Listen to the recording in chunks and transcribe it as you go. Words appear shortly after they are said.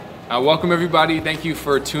Welcome, everybody. Thank you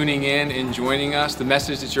for tuning in and joining us. The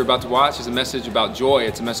message that you're about to watch is a message about joy.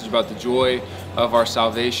 It's a message about the joy of our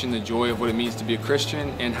salvation, the joy of what it means to be a Christian,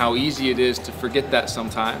 and how easy it is to forget that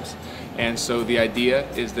sometimes. And so the idea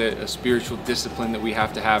is that a spiritual discipline that we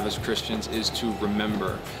have to have as Christians is to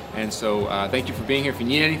remember. And so thank you for being here. If you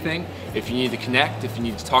need anything, if you need to connect, if you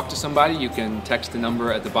need to talk to somebody, you can text the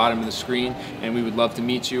number at the bottom of the screen, and we would love to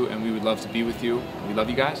meet you, and we would love to be with you. We love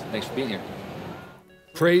you guys. Thanks for being here.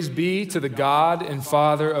 Praise be to the God and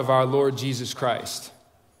Father of our Lord Jesus Christ.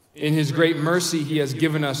 In his great mercy, he has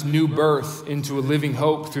given us new birth into a living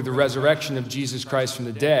hope through the resurrection of Jesus Christ from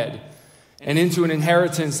the dead, and into an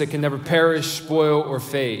inheritance that can never perish, spoil, or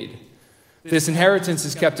fade. This inheritance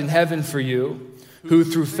is kept in heaven for you, who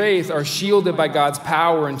through faith are shielded by God's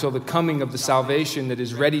power until the coming of the salvation that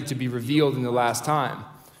is ready to be revealed in the last time.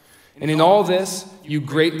 And in all this, you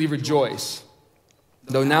greatly rejoice,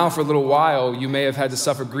 though now for a little while you may have had to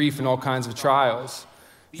suffer grief in all kinds of trials.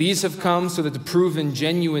 These have come so that the proven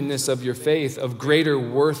genuineness of your faith, of greater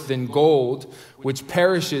worth than gold, which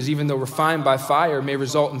perishes even though refined by fire, may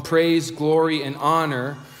result in praise, glory, and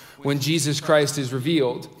honor when Jesus Christ is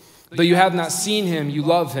revealed. Though you have not seen him, you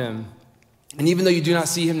love him. And even though you do not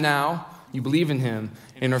see him now, you believe in him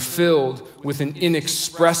and are filled with an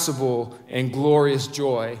inexpressible and glorious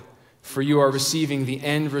joy, for you are receiving the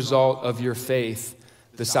end result of your faith,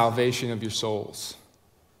 the salvation of your souls.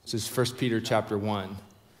 This is 1 Peter chapter 1.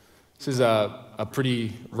 This is a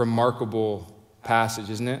pretty remarkable passage,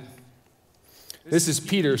 isn't it? This is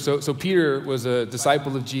Peter. So Peter was a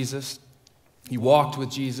disciple of Jesus. He walked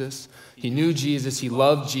with Jesus. He knew Jesus. He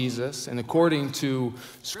loved Jesus. And according to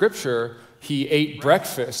Scripture, he ate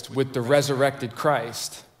breakfast with the resurrected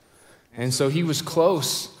Christ. And so he was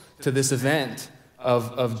close to this event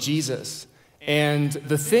of Jesus. And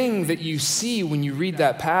the thing that you see when you read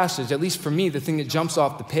that passage, at least for me, the thing that jumps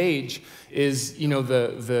off the page is,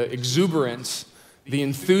 the exuberance, the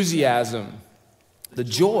enthusiasm, the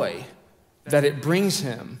joy that it brings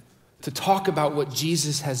him to talk about what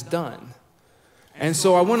Jesus has done. And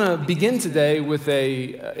so I want to begin today with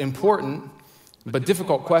a important but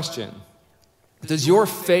difficult question. Does your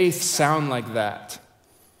faith sound like that?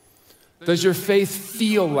 Does your faith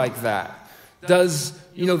feel like that? Does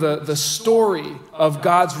the story of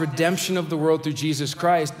God's redemption of the world through Jesus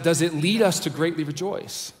Christ, does it lead us to greatly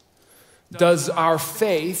rejoice? Does our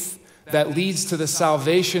faith that leads to the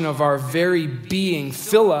salvation of our very being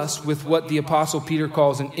fill us with what the Apostle Peter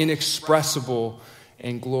calls an inexpressible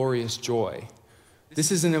and glorious joy?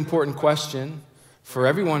 This is an important question for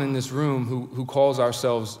everyone in this room who calls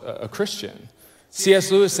ourselves a Christian.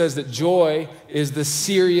 C.S. Lewis says that joy is the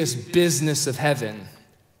serious business of heaven.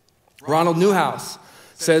 Ronald Newhouse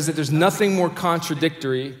says that there's nothing more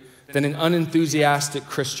contradictory than an unenthusiastic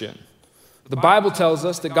Christian. The Bible tells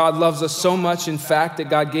us that God loves us so much, in fact, that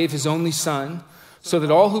God gave his only Son so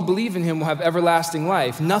that all who believe in him will have everlasting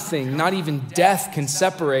life. Nothing, not even death, can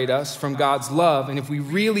separate us from God's love. And if we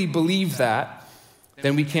really believe that,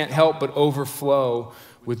 then we can't help but overflow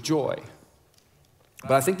with joy.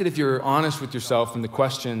 But I think that if you're honest with yourself in the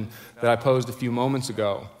question that I posed a few moments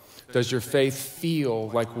ago, does your faith feel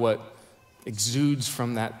like what exudes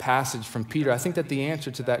from that passage from Peter? I think that the answer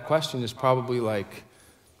to that question is probably like,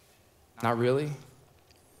 not really.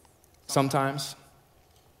 Sometimes.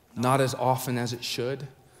 Not as often as it should.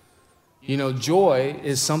 Joy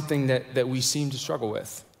is something that we seem to struggle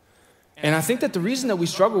with. And I think that the reason that we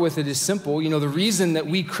struggle with it is simple. The reason that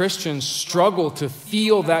we Christians struggle to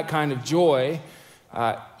feel that kind of joy,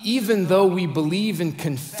 even though we believe and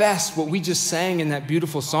confess what we just sang in that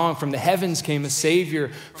beautiful song, from the heavens came a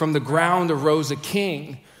Savior, from the ground arose a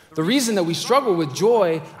King. The reason that we struggle with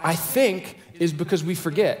joy, I think, is because we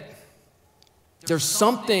forget. There's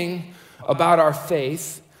something about our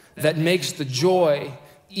faith that makes the joy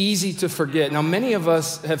easy to forget. Now, many of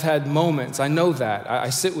us have had moments, I know that.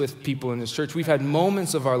 I sit with people in this church. We've had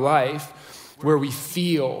moments of our life where we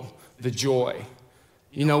feel the joy.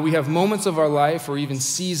 We have moments of our life, or even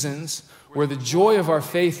seasons, where the joy of our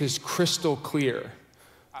faith is crystal clear.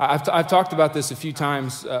 I've talked about this a few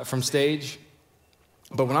times from stage,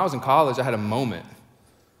 but when I was in college, I had a moment.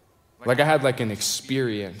 I had an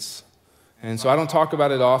experience. And so I don't talk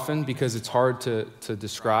about it often because it's hard to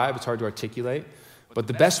describe, it's hard to articulate. But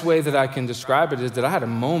the best way that I can describe it is that I had a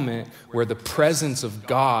moment where the presence of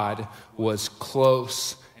God was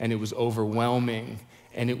close, and it was overwhelming,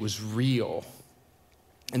 and it was real.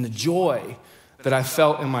 And the joy that I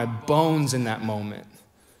felt in my bones in that moment,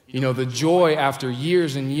 The joy after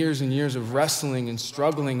years and years and years of wrestling and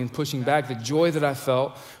struggling and pushing back, the joy that I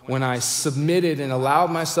felt when I submitted and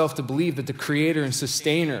allowed myself to believe that the creator and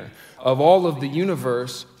sustainer of all of the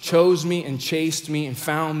universe chose me and chased me and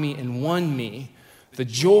found me and won me, the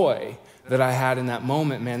joy that I had in that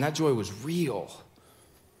moment, man, that joy was real.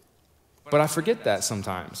 But I forget that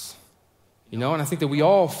sometimes, and I think that we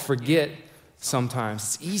all forget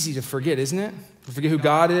sometimes. It's easy to forget, isn't it? We forget who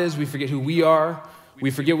God is. We forget who we are. We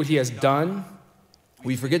forget what he has done.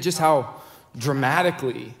 We forget just how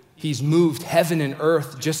dramatically he's moved heaven and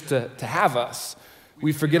earth just to have us.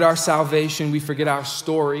 We forget our salvation. We forget our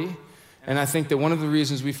story. And I think that one of the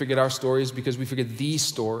reasons we forget our story is because we forget the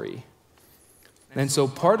story. And so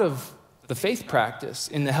part of the faith practice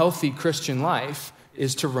in the healthy Christian life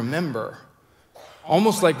is to remember.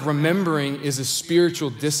 Almost like remembering is a spiritual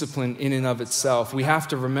discipline in and of itself. We have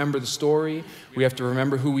to remember the story. We have to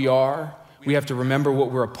remember who we are. We have to remember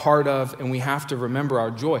what we're a part of, and we have to remember our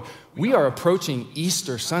joy. We are approaching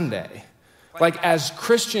Easter Sunday. Like, as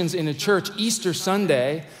Christians in a church, Easter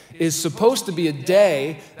Sunday is supposed to be a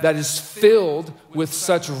day that is filled with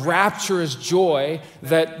such rapturous joy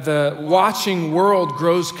that the watching world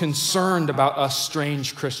grows concerned about us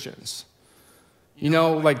strange Christians.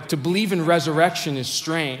 To believe in resurrection is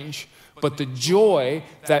strange, but the joy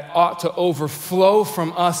that ought to overflow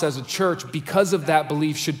from us as a church because of that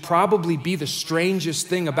belief should probably be the strangest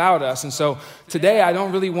thing about us. And so today, I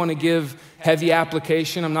don't really want to give heavy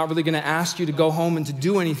application. I'm not really going to ask you to go home and to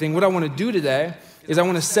do anything. What I want to do today is I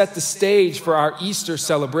want to set the stage for our Easter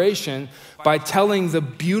celebration by telling the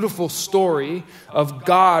beautiful story of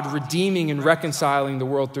God redeeming and reconciling the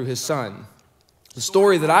world through his Son. The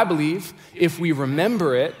story that I believe, if we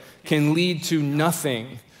remember it, can lead to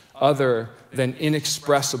nothing other than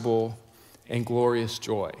inexpressible and glorious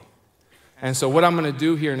joy. And so what I'm going to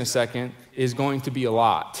do here in a second is going to be a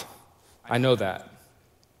lot. I know that.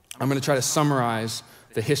 I'm going to try to summarize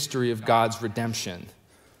the history of God's redemption,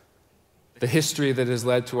 the history that has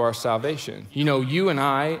led to our salvation. You and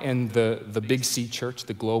I and the Big C church,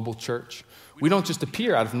 the global church, we don't just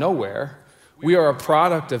appear out of nowhere. We are a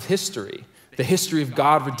product of history. The history of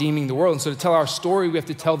God redeeming the world. And so to tell our story, we have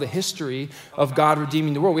to tell the history of God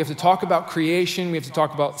redeeming the world. We have to talk about creation. We have to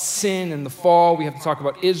talk about sin and the fall. We have to talk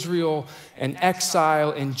about Israel and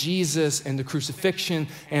exile and Jesus and the crucifixion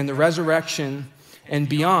and the resurrection and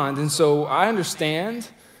beyond. And so I understand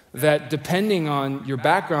that depending on your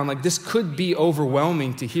background, this could be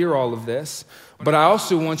overwhelming to hear all of this. But I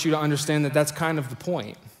also want you to understand that that's kind of the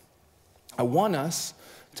point. I want us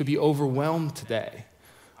to be overwhelmed today.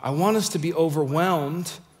 I want us to be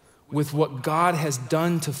overwhelmed with what God has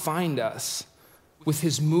done to find us, with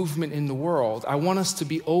his movement in the world. I want us to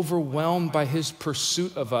be overwhelmed by his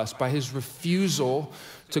pursuit of us, by his refusal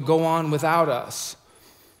to go on without us.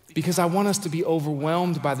 Because I want us to be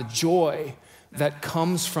overwhelmed by the joy that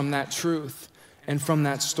comes from that truth and from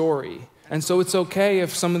that story. And so it's okay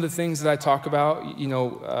if some of the things that I talk about,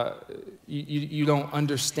 you don't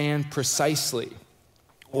understand precisely,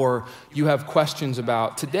 or you have questions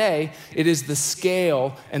about. Today, it is the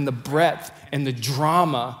scale and the breadth and the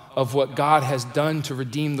drama of what God has done to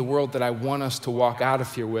redeem the world that I want us to walk out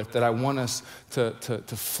of here with, that I want us to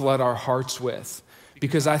flood our hearts with.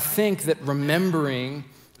 Because I think that remembering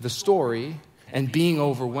the story and being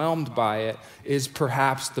overwhelmed by it is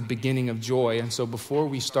perhaps the beginning of joy. And so before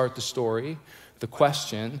we start the story, the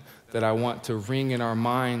question that I want to ring in our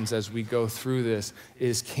minds as we go through this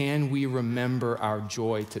is, can we remember our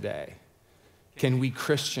joy today? Can we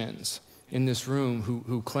Christians in this room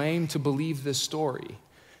who claim to believe this story,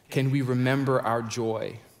 can we remember our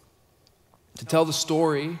joy? To tell the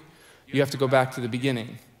story, you have to go back to the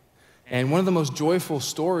beginning. And one of the most joyful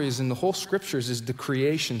stories in the whole scriptures is the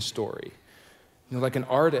creation story. Like an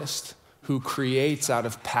artist who creates out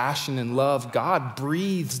of passion and love, God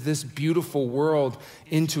breathes this beautiful world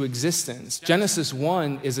into existence. Genesis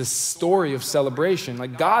 1 is a story of celebration.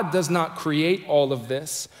 God does not create all of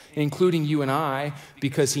this, including you and I,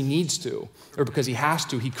 because he needs to, or because he has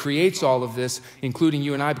to. He creates all of this, including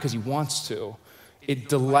you and I, because he wants to. It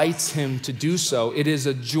delights him to do so. It is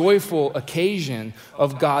a joyful occasion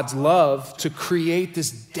of God's love to create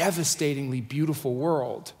this devastatingly beautiful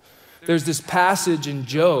world. There's this passage in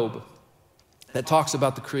Job that talks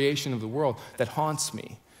about the creation of the world that haunts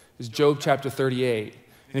me. It's Job chapter 38.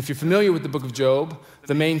 And if you're familiar with the book of Job,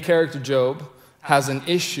 the main character, Job, has an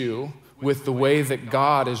issue with the way that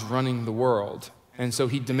God is running the world. And so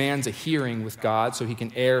he demands a hearing with God so he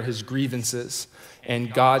can air his grievances.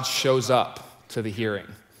 And God shows up to the hearing.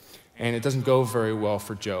 And it doesn't go very well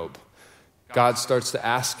for Job. God starts to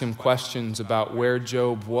ask him questions about where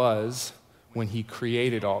Job was when he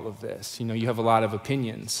created all of this? You know, you have a lot of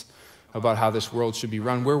opinions about how this world should be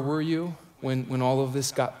run. Where were you when all of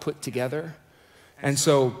this got put together? And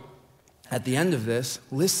so at the end of this,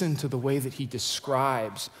 listen to the way that he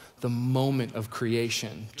describes the moment of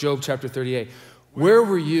creation. Job chapter 38. Where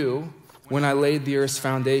were you when I laid the earth's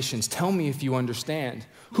foundations? Tell me if you understand.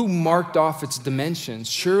 Who marked off its dimensions?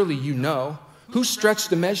 Surely you know. Who stretched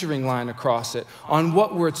the measuring line across it? On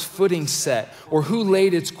what were its footings set? Or who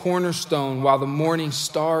laid its cornerstone while the morning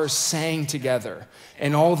stars sang together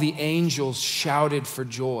and all the angels shouted for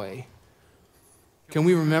joy? Can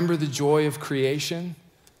we remember the joy of creation?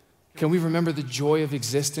 Can we remember the joy of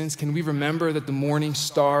existence? Can we remember that the morning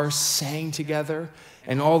stars sang together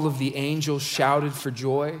and all of the angels shouted for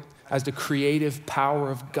joy as the creative power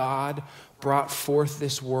of God brought forth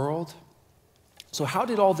this world? So how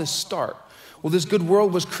did all this start? Well, this good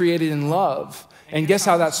world was created in love. And guess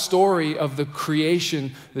how that story of the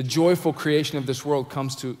creation, the joyful creation of this world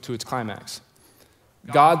comes to its climax?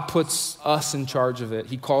 God puts us in charge of it.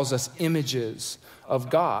 He calls us images of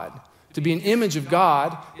God. To be an image of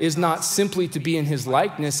God is not simply to be in his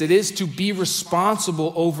likeness. It is to be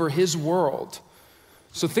responsible over his world.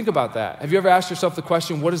 So think about that. Have you ever asked yourself the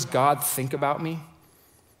question, what does God think about me?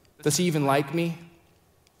 Does he even like me?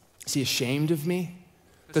 Is he ashamed of me?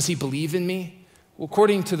 Does he believe in me? Well,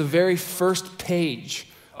 according to the very first page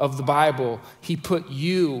of the Bible, he put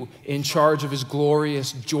you in charge of his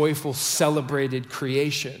glorious, joyful, celebrated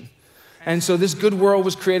creation. And so this good world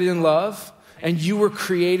was created in love, and you were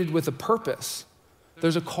created with a purpose.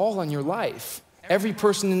 There's a call on your life. Every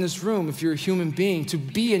person in this room, if you're a human being, to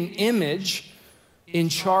be an image in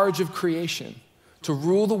charge of creation, to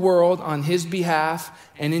rule the world on his behalf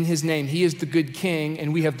and in his name. He is the good king,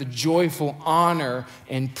 and we have the joyful honor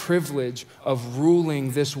and privilege of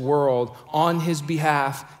ruling this world on his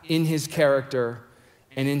behalf, in his character,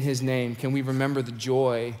 and in his name. Can we remember the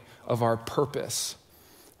joy of our purpose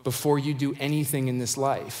before you do anything in this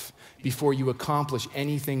life? Before you accomplish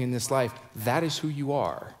anything in this life, that is who you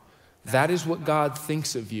are. That is what God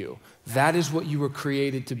thinks of you. That is what you were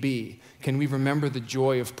created to be. Can we remember the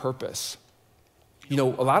joy of purpose? You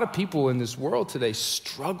know, a lot of people in this world today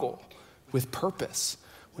struggle with purpose.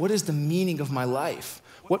 What is the meaning of my life?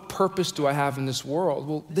 What purpose do I have in this world?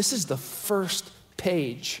 Well, this is the first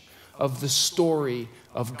page of the story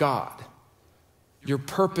of God. Your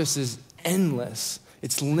purpose is endless.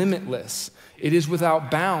 It's limitless. It is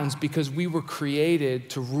without bounds because we were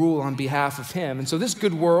created to rule on behalf of him. And so this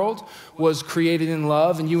good world was created in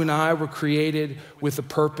love, and you and I were created with a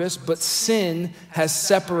purpose, but sin has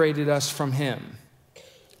separated us from him.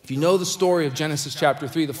 If you know the story of Genesis chapter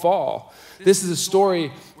 3, the fall, this is a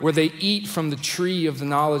story where they eat from the tree of the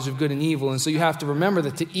knowledge of good and evil. And so you have to remember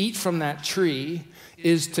that to eat from that tree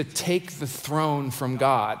is to take the throne from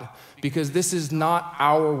God, because this is not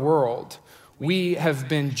our world. We have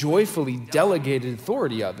been joyfully delegated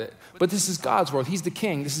authority of it. But this is God's world. He's the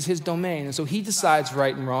king. This is his domain. And so he decides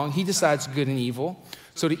right and wrong. He decides good and evil.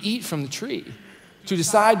 So to eat from the tree, to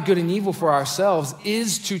decide good and evil for ourselves,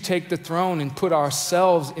 is to take the throne and put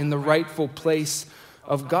ourselves in the rightful place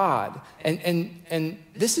of God. And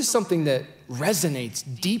this is something that resonates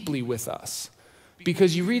deeply with us.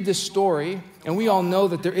 Because you read this story, and we all know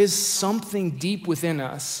that there is something deep within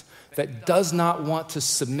us that does not want to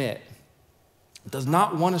submit, does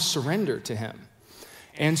not want to surrender to him.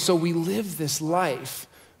 And so we live this life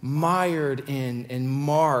mired in and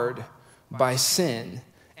marred by sin.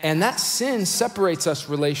 And that sin separates us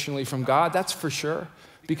relationally from God, that's for sure.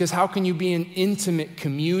 Because how can you be in intimate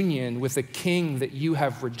communion with a king that you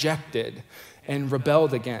have rejected and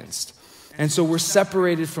rebelled against? And so we're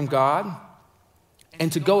separated from God.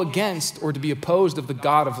 And to go against or to be opposed of the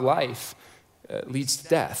God of life leads to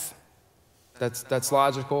death. That's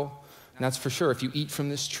logical. And that's for sure. If you eat from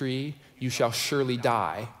this tree, you shall surely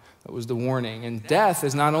die. That was the warning. And death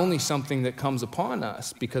is not only something that comes upon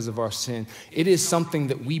us because of our sin, it is something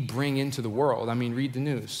that we bring into the world. I mean, read the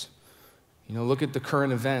news. You know, look at the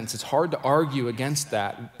current events. It's hard to argue against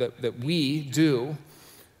that we do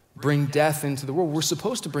bring death into the world. We're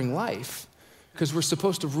supposed to bring life because we're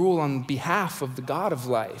supposed to rule on behalf of the God of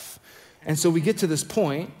life. And so we get to this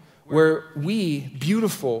point where we,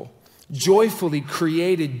 beautiful, joyfully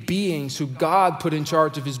created beings who God put in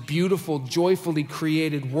charge of his beautiful, joyfully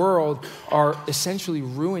created world, are essentially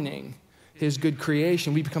ruining his good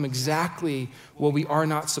creation. We become exactly what we are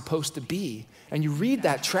not supposed to be. And you read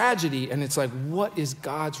that tragedy, and it's like, what is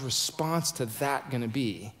God's response to that going to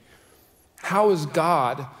be? How is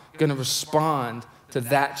God going to respond to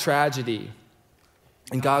that tragedy?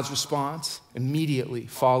 And God's response, immediately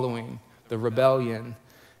following the rebellion,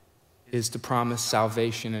 is to promise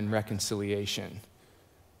salvation and reconciliation.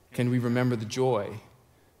 Can we remember the joy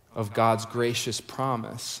of God's gracious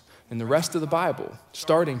promise? And the rest of the Bible,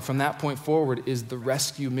 starting from that point forward, is the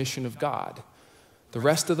rescue mission of God. The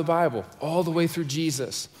rest of the Bible, all the way through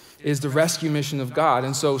Jesus, is the rescue mission of God.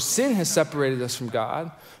 And so sin has separated us from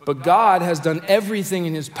God, but God has done everything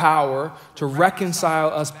in his power to reconcile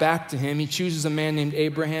us back to him. He chooses a man named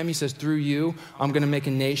Abraham. He says, through you, I'm going to make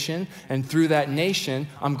a nation, and through that nation,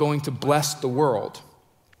 I'm going to bless the world.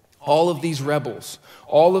 All of these rebels,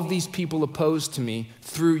 all of these people opposed to me,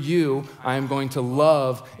 through you, I am going to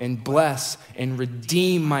love and bless and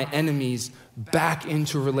redeem my enemies back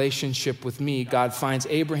into relationship with me. God finds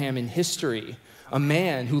Abraham in history, a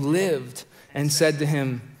man who lived and said to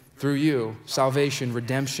him, through you, salvation,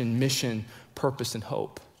 redemption, mission, purpose, and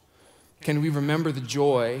hope. Can we remember the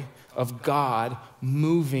joy of God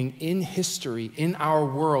moving in history, in our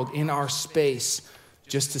world, in our space,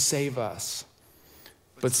 just to save us?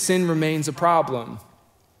 But sin remains a problem.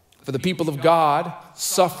 For the people of God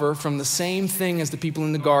suffer from the same thing as the people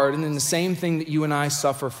in the garden and the same thing that you and I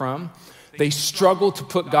suffer from. They struggle to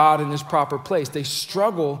put God in his proper place. They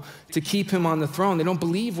struggle to keep him on the throne. They don't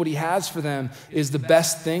believe what he has for them is the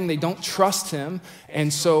best thing. They don't trust him,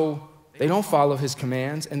 and so they don't follow his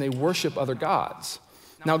commands, and they worship other gods.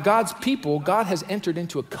 Now, God's people, God has entered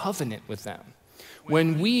into a covenant with them.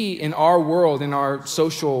 When we, in our world, in our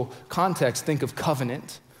social context, think of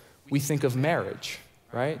covenant, we think of marriage,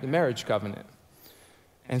 right? The marriage covenant.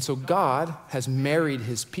 And so God has married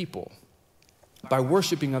his people. By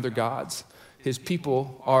worshiping other gods, his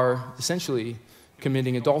people are essentially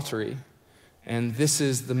committing adultery. And this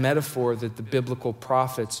is the metaphor that the biblical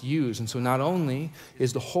prophets use. And so not only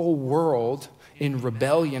is the whole world in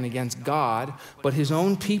rebellion against God, but his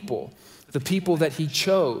own people, the people that he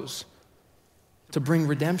chose to bring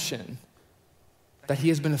redemption, that he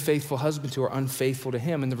has been a faithful husband to, are unfaithful to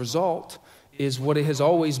him. And the result is what it has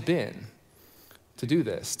always been. To do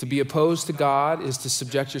this, to be opposed to God, is to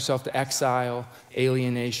subject yourself to exile,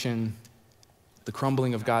 alienation, the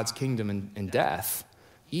crumbling of God's kingdom, and death,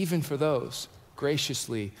 even for those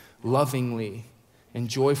graciously, lovingly, and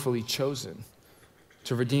joyfully chosen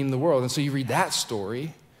to redeem the world. And so you read that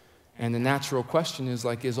story, and the natural question is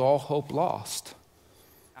like, is all hope lost?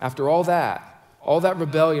 After all that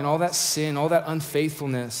rebellion, all that sin, all that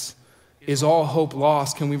unfaithfulness, is all hope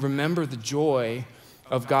lost? Can we remember the joy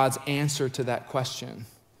of God's answer to that question?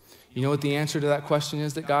 You know what the answer to that question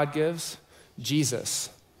is that God gives? Jesus.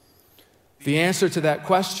 The answer to that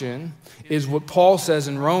question is what Paul says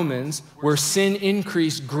in Romans, where sin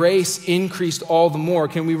increased, grace increased all the more.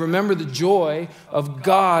 Can we remember the joy of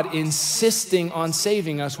God insisting on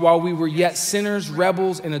saving us while we were yet sinners,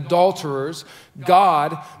 rebels, and adulterers?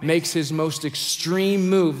 God makes his most extreme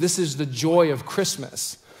move. This is the joy of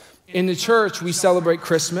Christmas. In the church, we celebrate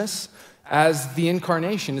Christmas as the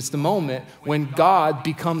incarnation. It's the moment when God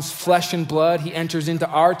becomes flesh and blood. He enters into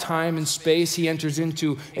our time and space. He enters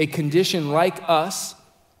into a condition like us,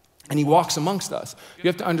 and he walks amongst us. You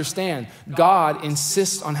have to understand, God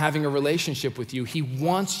insists on having a relationship with you. He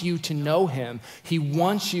wants you to know him. He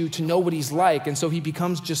wants you to know what he's like, and so he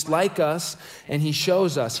becomes just like us, and he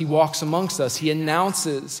shows us. He walks amongst us. He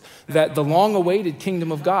announces that the long-awaited kingdom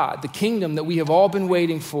of God, the kingdom that we have all been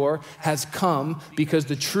waiting for, has come because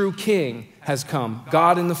the true king has come.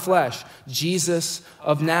 God in the flesh, Jesus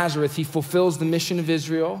of Nazareth. He fulfills the mission of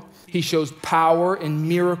Israel. He shows power and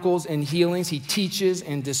miracles and healings. He teaches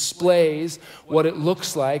and displays what it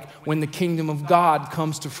looks like when the kingdom of God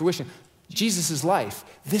comes to fruition. Jesus' life,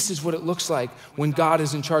 this is what it looks like when God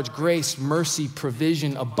is in charge. Grace, mercy,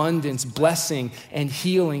 provision, abundance, blessing, and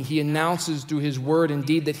healing. He announces through his word and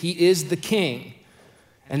deed that he is the king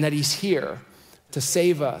and that he's here to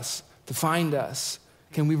save us, to find us.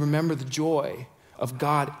 Can we remember the joy of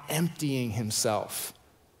God emptying himself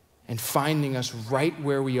and finding us right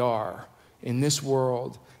where we are in this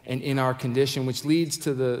world and in our condition, which leads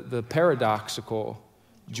to the paradoxical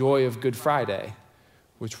joy of Good Friday,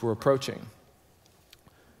 which we're approaching.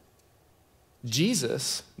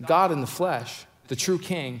 Jesus, God in the flesh, the true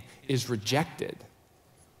king, is rejected.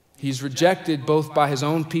 He's rejected both by his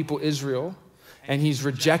own people, Israel, and he's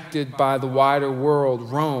rejected by the wider world,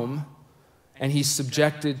 Rome, and he's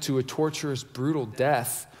subjected to a torturous, brutal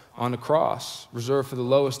death on a cross, reserved for the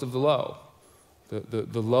lowest of the low,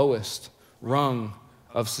 the lowest rung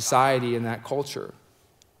of society in that culture.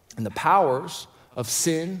 And the powers of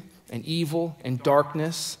sin and evil and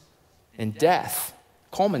darkness and death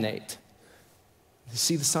culminate. You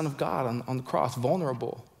see the Son of God on the cross,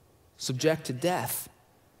 vulnerable, subject to death,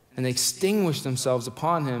 and they extinguish themselves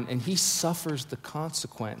upon him, and he suffers the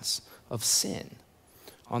consequence of sin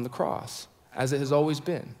on the cross, as it has always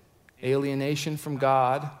been. Alienation from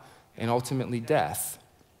God and ultimately death.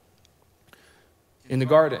 In the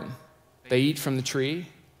garden, they eat from the tree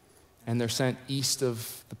and they're sent east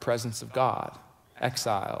of the presence of God,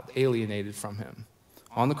 exiled, alienated from him.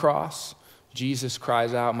 On the cross, Jesus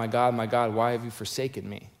cries out, my God, why have you forsaken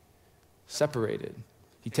me?" Separated.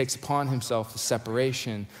 He takes upon himself the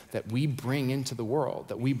separation that we bring into the world,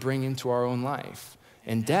 that we bring into our own life.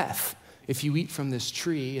 And death. If you eat from this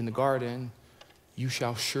tree in the garden, you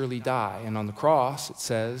shall surely die. And on the cross, it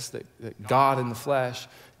says that God in the flesh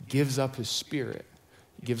gives up his spirit.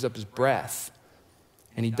 He gives up his breath.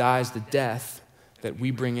 And he dies the death that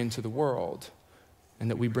we bring into the world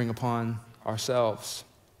and that we bring upon ourselves.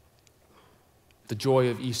 The joy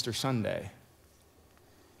of Easter Sunday.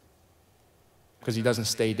 Because he doesn't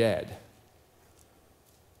stay dead.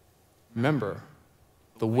 Remember,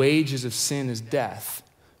 the wages of sin is death.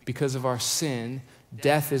 Because of our sin,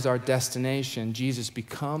 death is our destination. Jesus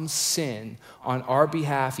becomes sin on our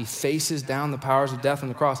behalf. He faces down the powers of death on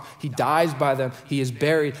the cross. He dies by them. He is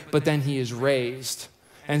buried, but then he is raised.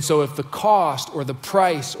 And so if the cost or the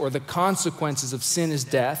price or the consequences of sin is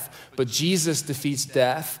death, but Jesus defeats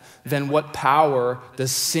death, then what power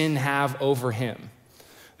does sin have over him?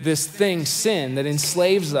 This thing, sin, that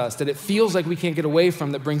enslaves us, that it feels like we can't get away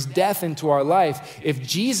from, that brings death into our life. If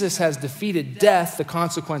Jesus has defeated death, the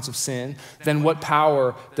consequence of sin, then what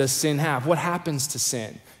power does sin have? What happens to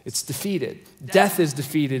sin? It's defeated. Death is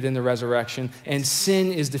defeated in the resurrection, and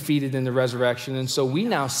sin is defeated in the resurrection. And so we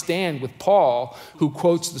now stand with Paul, who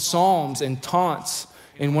quotes the Psalms and taunts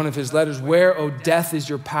in one of his letters, "Where, O death, is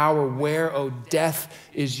your power? Where, O death,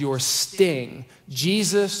 is your sting?"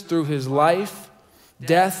 Jesus, through his life,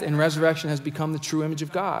 death, and resurrection, has become the true image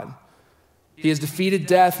of God. He has defeated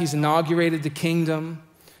death. He's inaugurated the kingdom.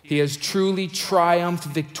 He has truly triumphed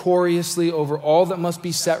victoriously over all that must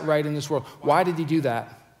be set right in this world. Why did he do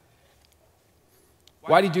that?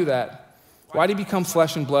 Why did he do that? Why did he become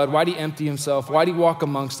flesh and blood? Why did he empty himself? Why did he walk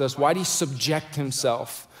amongst us? Why did he subject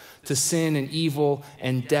himself to sin and evil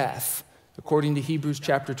and death? According to Hebrews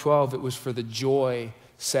chapter 12, it was for the joy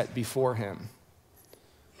set before him.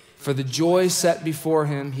 For the joy set before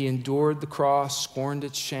him, he endured the cross, scorned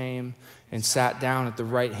its shame, and sat down at the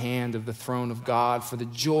right hand of the throne of God. For the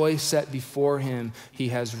joy set before him, he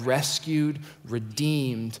has rescued,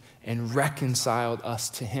 redeemed, and reconciled us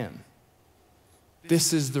to him.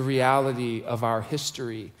 This is the reality of our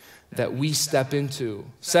history that we step into.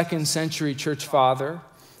 2nd century church father,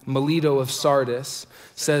 Melito of Sardis,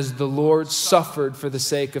 says the Lord suffered for the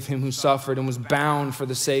sake of him who suffered, and was bound for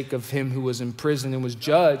the sake of him who was in prison, and was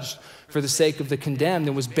judged for the sake of the condemned,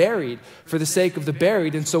 and was buried for the sake of the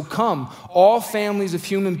buried. And so come, all families of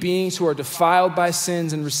human beings who are defiled by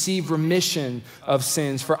sins, and receive remission of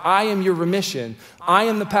sins. For I am your remission. I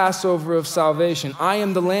am the Passover of salvation. I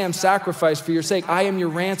am the lamb sacrificed for your sake. I am your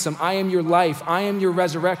ransom. I am your life. I am your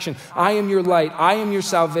resurrection. I am your light. I am your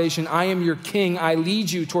salvation. I am your king. I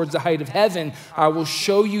lead you towards the height of heaven. I will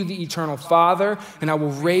show you the eternal Father, and I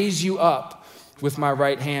will raise you up with my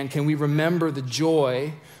right hand. Can we remember the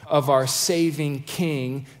joy of our saving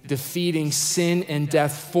King defeating sin and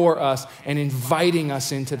death for us and inviting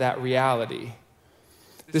us into that reality?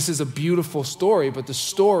 This is a beautiful story, but the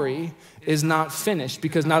story is not finished,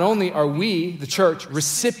 because not only are we, the church,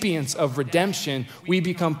 recipients of redemption, we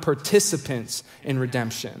become participants in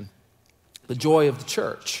redemption. The joy of the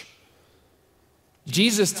church.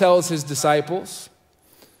 Jesus tells his disciples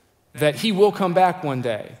that he will come back one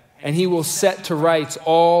day, and he will set to rights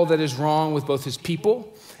all that is wrong with both his people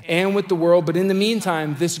and with the world. But in the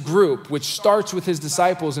meantime, this group, which starts with his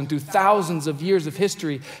disciples and through thousands of years of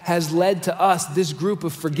history, has led to us, this group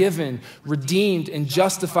of forgiven, redeemed, and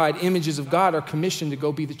justified images of God, are commissioned to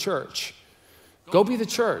go be the church. Go be the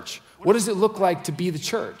church. What does it look like to be the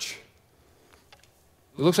church?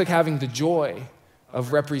 It looks like having the joy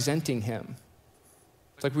of representing him.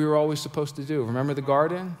 It's like we were always supposed to do. Remember the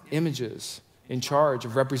garden? Images in charge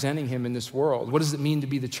of representing him in this world. What does it mean to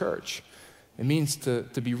be the church? It means to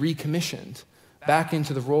be recommissioned back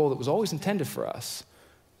into the role that was always intended for us,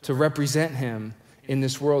 to represent him in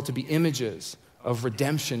this world, to be images of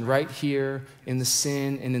redemption right here in the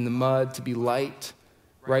sin and in the mud, to be light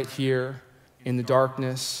right here in the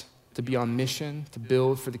darkness, to be on mission, to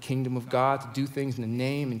build for the kingdom of God, to do things in the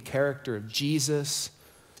name and character of Jesus,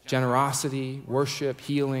 generosity, worship,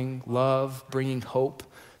 healing, love, bringing hope,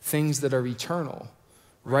 things that are eternal,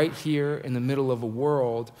 right here in the middle of a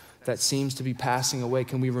world that seems to be passing away.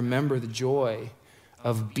 Can we remember the joy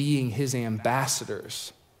of being his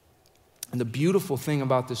ambassadors? And the beautiful thing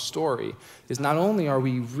about this story is not only are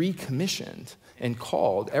we recommissioned and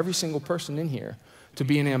called, every single person in here, to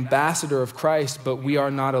be an ambassador of Christ, but we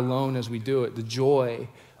are not alone as we do it. The joy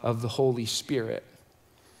of the Holy Spirit.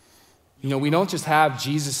 We don't just have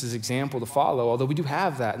Jesus' example to follow, although we do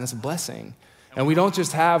have that, and that's a blessing. And we don't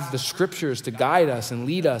just have the scriptures to guide us and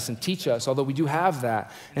lead us and teach us, although we do have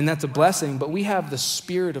that, and that's a blessing, but we have the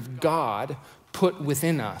Spirit of God put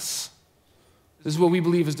within us. This is what we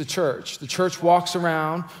believe as the church. The church walks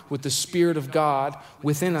around with the Spirit of God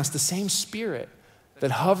within us, the same Spirit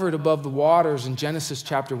that hovered above the waters in Genesis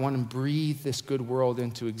chapter 1 and breathed this good world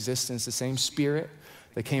into existence, the same Spirit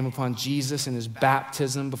that came upon Jesus in his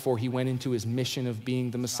baptism before he went into his mission of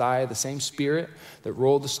being the Messiah, the same Spirit that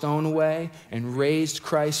rolled the stone away and raised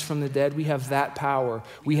Christ from the dead. We have that power.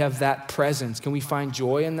 We have that presence. Can we find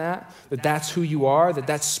joy in that? That that's who you are,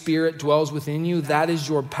 that Spirit dwells within you. That is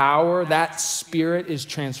your power. That Spirit is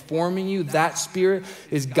transforming you. That Spirit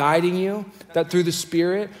is guiding you. That through the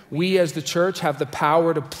Spirit, we as the church have the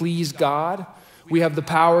power to please God. We have the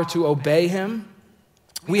power to obey him.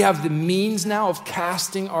 We have the means now of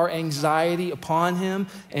casting our anxiety upon him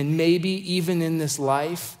and maybe even in this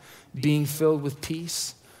life being filled with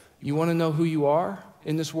peace. You want to know who you are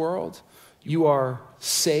in this world? You are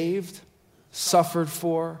saved, suffered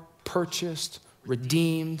for, purchased,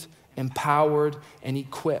 redeemed, empowered, and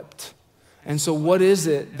equipped. And so what is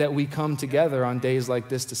it that we come together on days like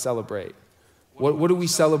this to celebrate? What do we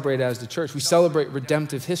celebrate as the church? We celebrate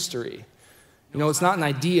redemptive history. It's not an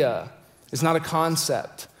idea. It's not a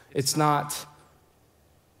concept. It's not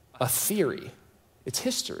a theory. It's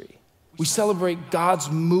history. We celebrate God's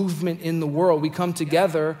movement in the world. We come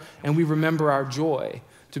together and we remember our joy.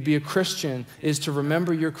 To be a Christian is to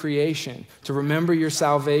remember your creation, to remember your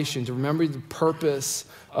salvation, to remember the purpose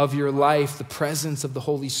of your life, the presence of the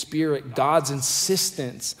Holy Spirit, God's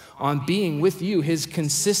insistence on being with you, his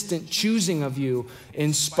consistent choosing of you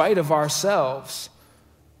in spite of ourselves.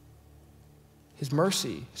 His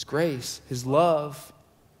mercy, his grace, his love,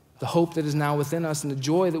 the hope that is now within us, and the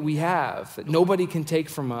joy that we have that nobody can take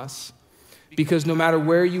from us. Because no matter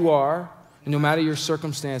where you are, and no matter your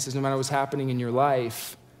circumstances, no matter what's happening in your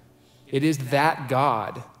life, it is that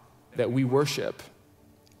God that we worship.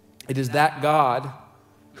 It is that God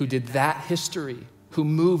who did that history, who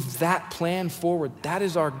moved that plan forward. That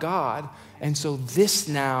is our God. And so this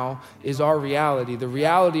now is our reality. The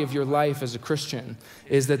reality of your life as a Christian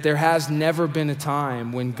is that there has never been a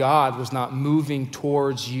time when God was not moving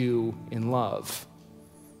towards you in love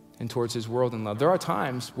and towards his world in love. There are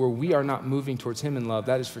times where we are not moving towards him in love,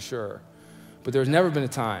 that is for sure. But there's never been a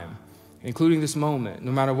time, including this moment,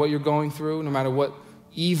 no matter what you're going through, no matter what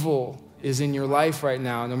evil is in your life right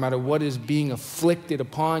now, no matter what is being afflicted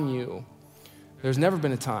upon you, there's never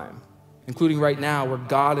been a time, including right now, where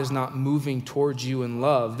God is not moving towards you in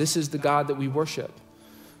love. This is the God that we worship.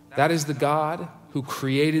 That is the God who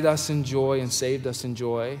created us in joy and saved us in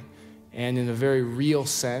joy. And in a very real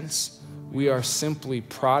sense, we are simply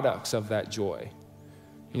products of that joy.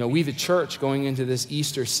 We, the church, going into this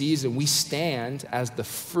Easter season, we stand as the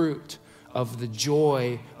fruit of the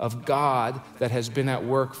joy of God that has been at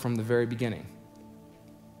work from the very beginning.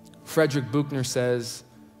 Frederick Buechner says,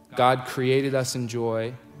 God created us in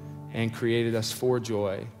joy and created us for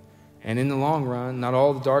joy. And in the long run, not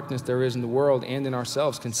all the darkness there is in the world and in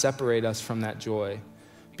ourselves can separate us from that joy.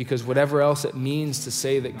 Because whatever else it means to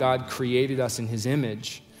say that God created us in his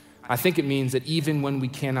image, I think it means that even when we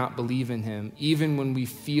cannot believe in him, even when we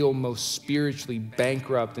feel most spiritually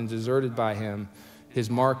bankrupt and deserted by him, his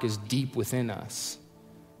mark is deep within us.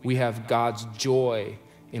 We have God's joy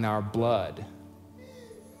in our blood.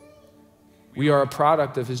 We are a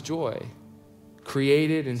product of his joy,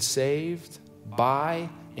 created and saved by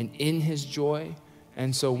and in his joy.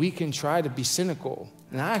 And so we can try to be cynical.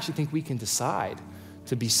 And I actually think we can decide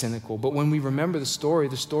to be cynical. But when we remember the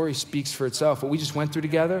story speaks for itself. What we just went through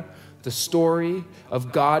together, the story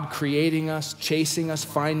of God creating us, chasing us,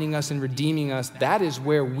 finding us, and redeeming us, that is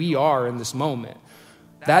where we are in this moment.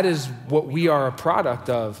 That is what we are a product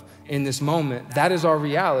of in this moment. That is our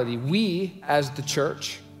reality. We, as the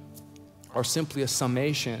church, are simply a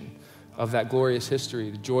summation of that glorious history,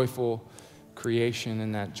 the joyful creation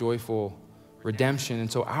and that joyful redemption.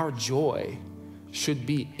 And so our joy should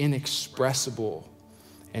be inexpressible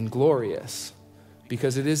and glorious,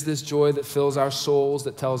 because it is this joy that fills our souls,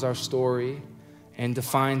 that tells our story and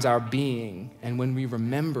defines our being. And when we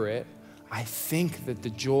remember it, I think that the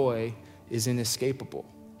joy is inescapable.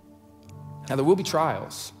 Now, there will be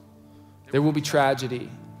trials. There will be tragedy.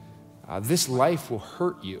 This life will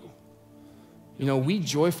hurt you. We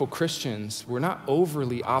joyful Christians, we're not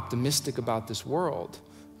overly optimistic about this world.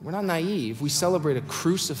 We're not naive. We celebrate a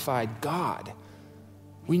crucified God.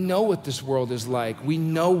 We know what this world is like. We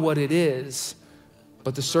know what it is.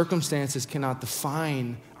 But the circumstances cannot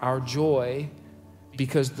define our joy,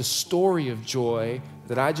 because the story of joy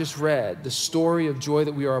that I just read, the story of joy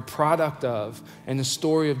that we are a product of, and the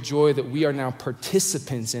story of joy that we are now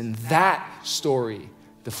participants in, that story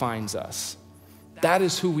defines us. That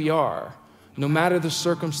is who we are. No matter the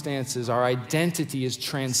circumstances, our identity is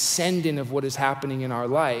transcendent of what is happening in our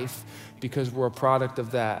life, because we're a product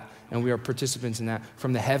of that and we are participants in that.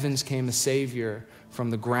 From the heavens came a Savior, from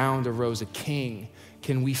the ground arose a King.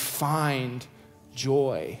 Can we find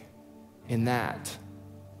joy in that?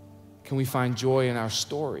 Can we find joy in our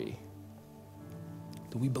story?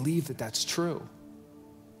 Do we believe that that's true?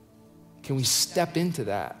 Can we step into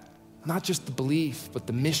that? Not just the belief, but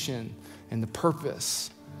the mission and the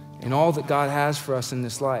purpose and all that God has for us in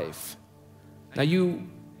this life. Now you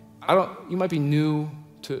might be new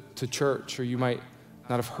to church, or you might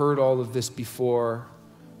not have heard all of this before,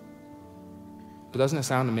 but doesn't it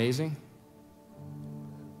sound amazing?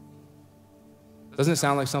 Doesn't it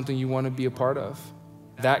sound like something you want to be a part of?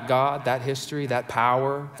 That God, that history, that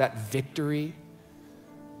power, that victory.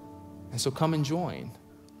 And so come and join.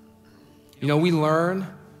 You know, we learn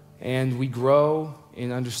and we grow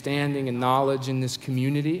in understanding and knowledge in this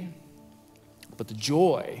community, but the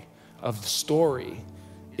joy of the story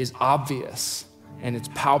is obvious and it's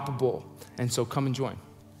palpable. And so come and join.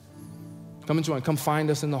 Come and join. Come find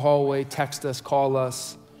us in the hallway, text us, call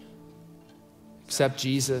us, accept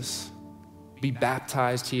Jesus, be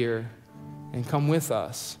baptized here, and come with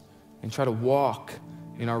us and try to walk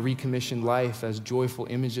in our recommissioned life as joyful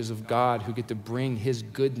images of God who get to bring his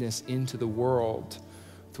goodness into the world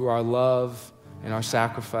through our love and our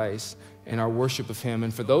sacrifice and our worship of him.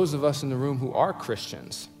 And for those of us in the room who are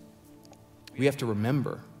Christians, we have to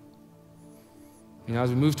remember. You know, as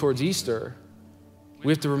we move towards Easter,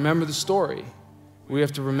 we have to remember the story. We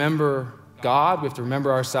have to remember God, we have to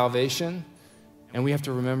remember our salvation, and we have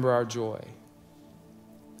to remember our joy.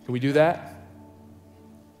 Can we do that?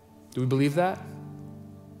 Do we believe that?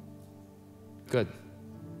 Good.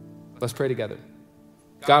 Let's pray together.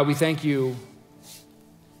 God, we thank you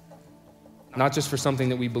not just for something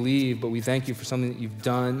that we believe, but we thank you for something that you've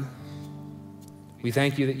done. We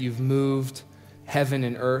thank you that you've moved heaven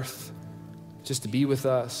and earth just to be with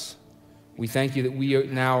us. We thank you that we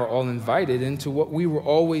now are all invited into what we were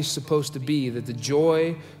always supposed to be, that the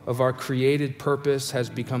joy of our created purpose has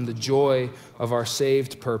become the joy of our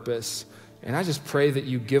saved purpose. And I just pray that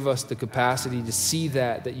you give us the capacity to see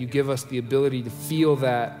that you give us the ability to feel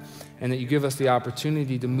that, and that you give us the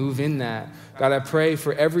opportunity to move in that. God, I pray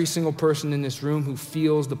for every single person in this room who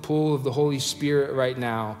feels the pull of the Holy Spirit right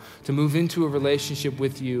now to move into a relationship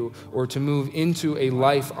with you, or to move into a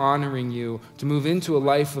life honoring you, to move into a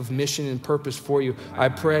life of mission and purpose for you. I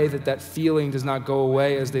pray that that feeling does not go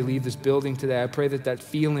away as they leave this building today. I pray that that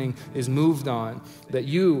feeling is moved on, that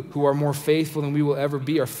you, who are more faithful than we will ever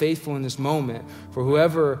be, are faithful in this moment. For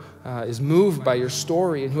whoever is moved by your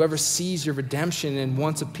story and whoever sees your redemption and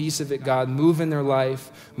wants a piece of it, God, move in their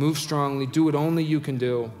life, move strongly, do what only you can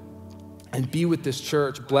do, and be with this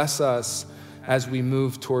church. Bless us as we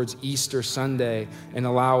move towards Easter Sunday, and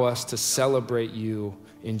allow us to celebrate you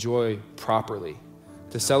in joy properly,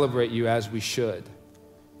 to celebrate you as we should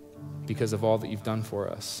because of all that you've done for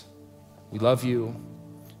us. We love you.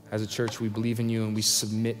 As a church, we believe in you and we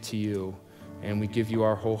submit to you, and we give you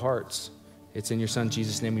our whole hearts. It's in your Son,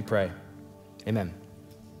 Jesus' name we pray. Amen.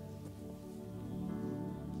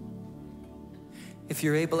 If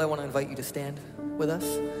you're able, I want to invite you to stand with us.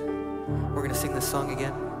 We're going to sing this song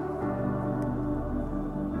again.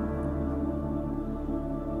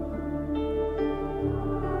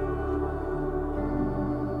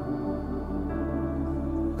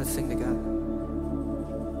 Let's sing to God.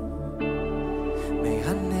 May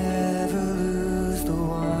I never lose the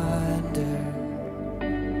wonder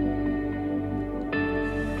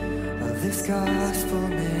of this gospel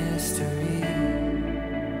mystery.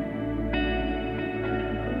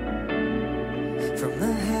 From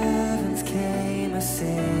the heavens came a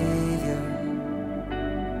Savior.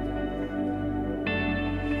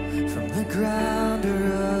 From the ground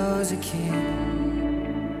arose a King.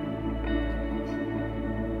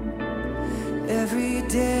 Every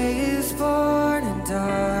day is born in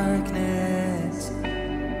darkness.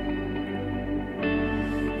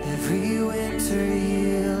 Every winter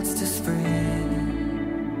yields to spring.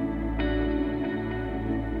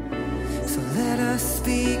 So let us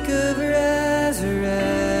speak of resurrection,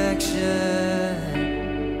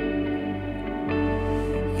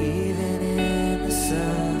 even in the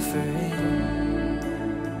suffering.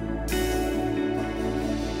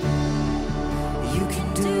 You can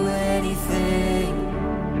do anything.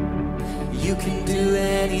 You can do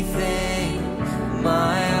anything. My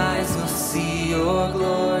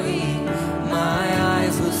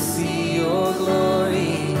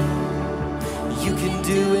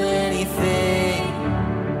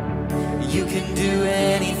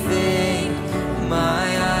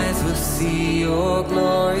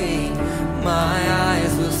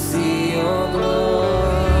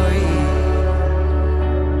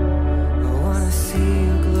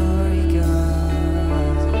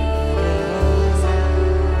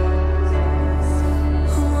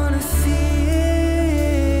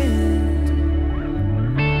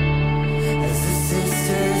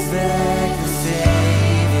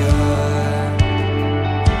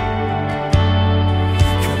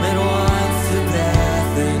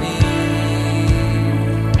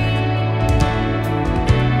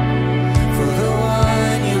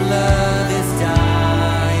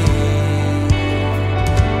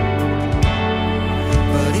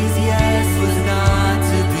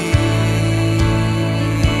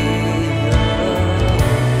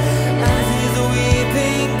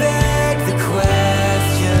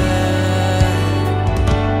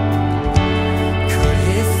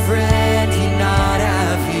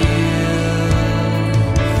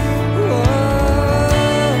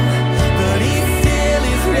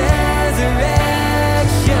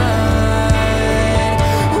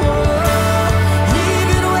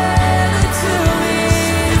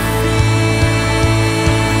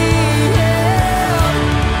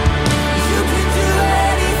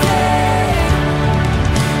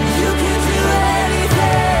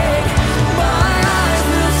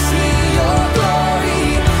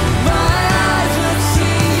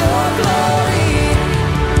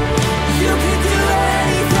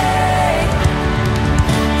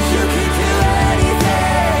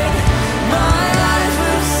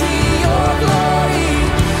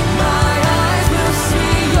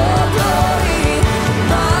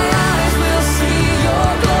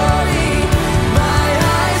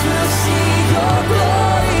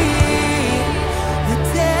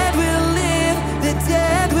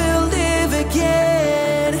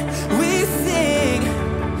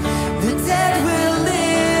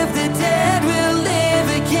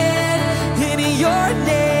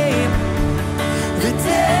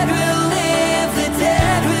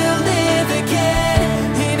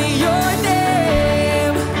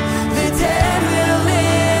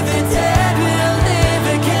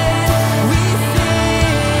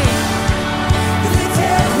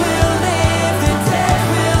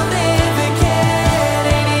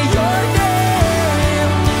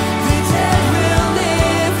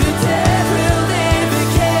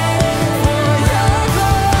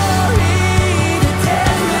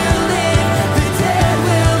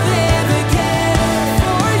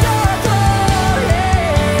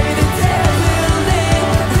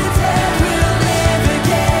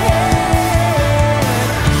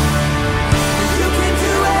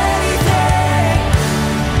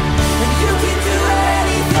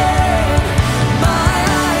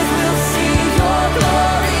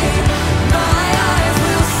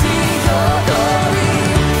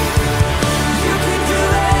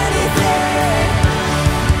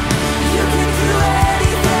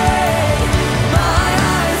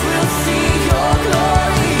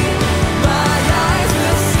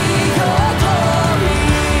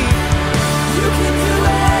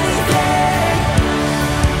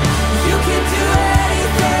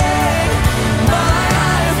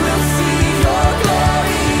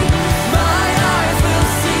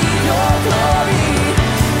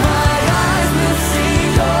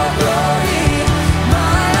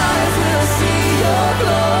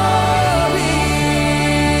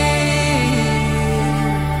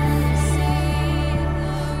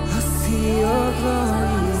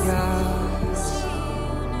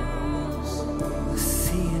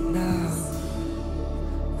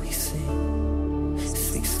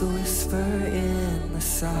whisper in the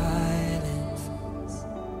silence,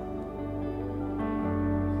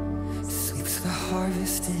 sweeps the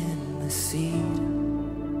harvest in the seed.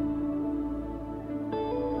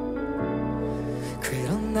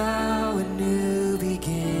 Cradle now a new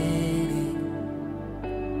beginning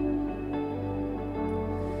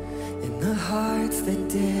in the hearts that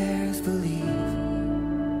dares believe.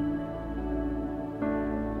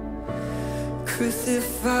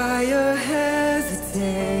 Crucify your hesitation,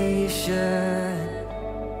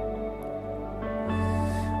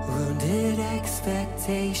 wounded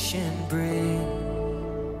expectation bring.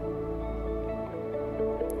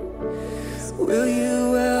 Will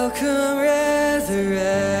you welcome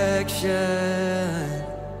resurrection?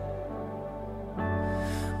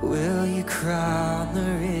 Will you crown the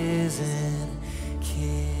risen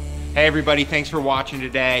King? Hey everybody, thanks for watching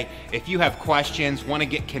today. If you have questions, want to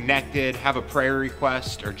get connected, have a prayer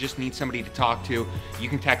request, or just need somebody to talk to, you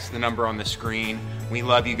can text the number on the screen. We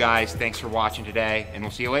love you guys. Thanks for watching today, and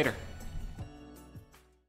we'll see you later.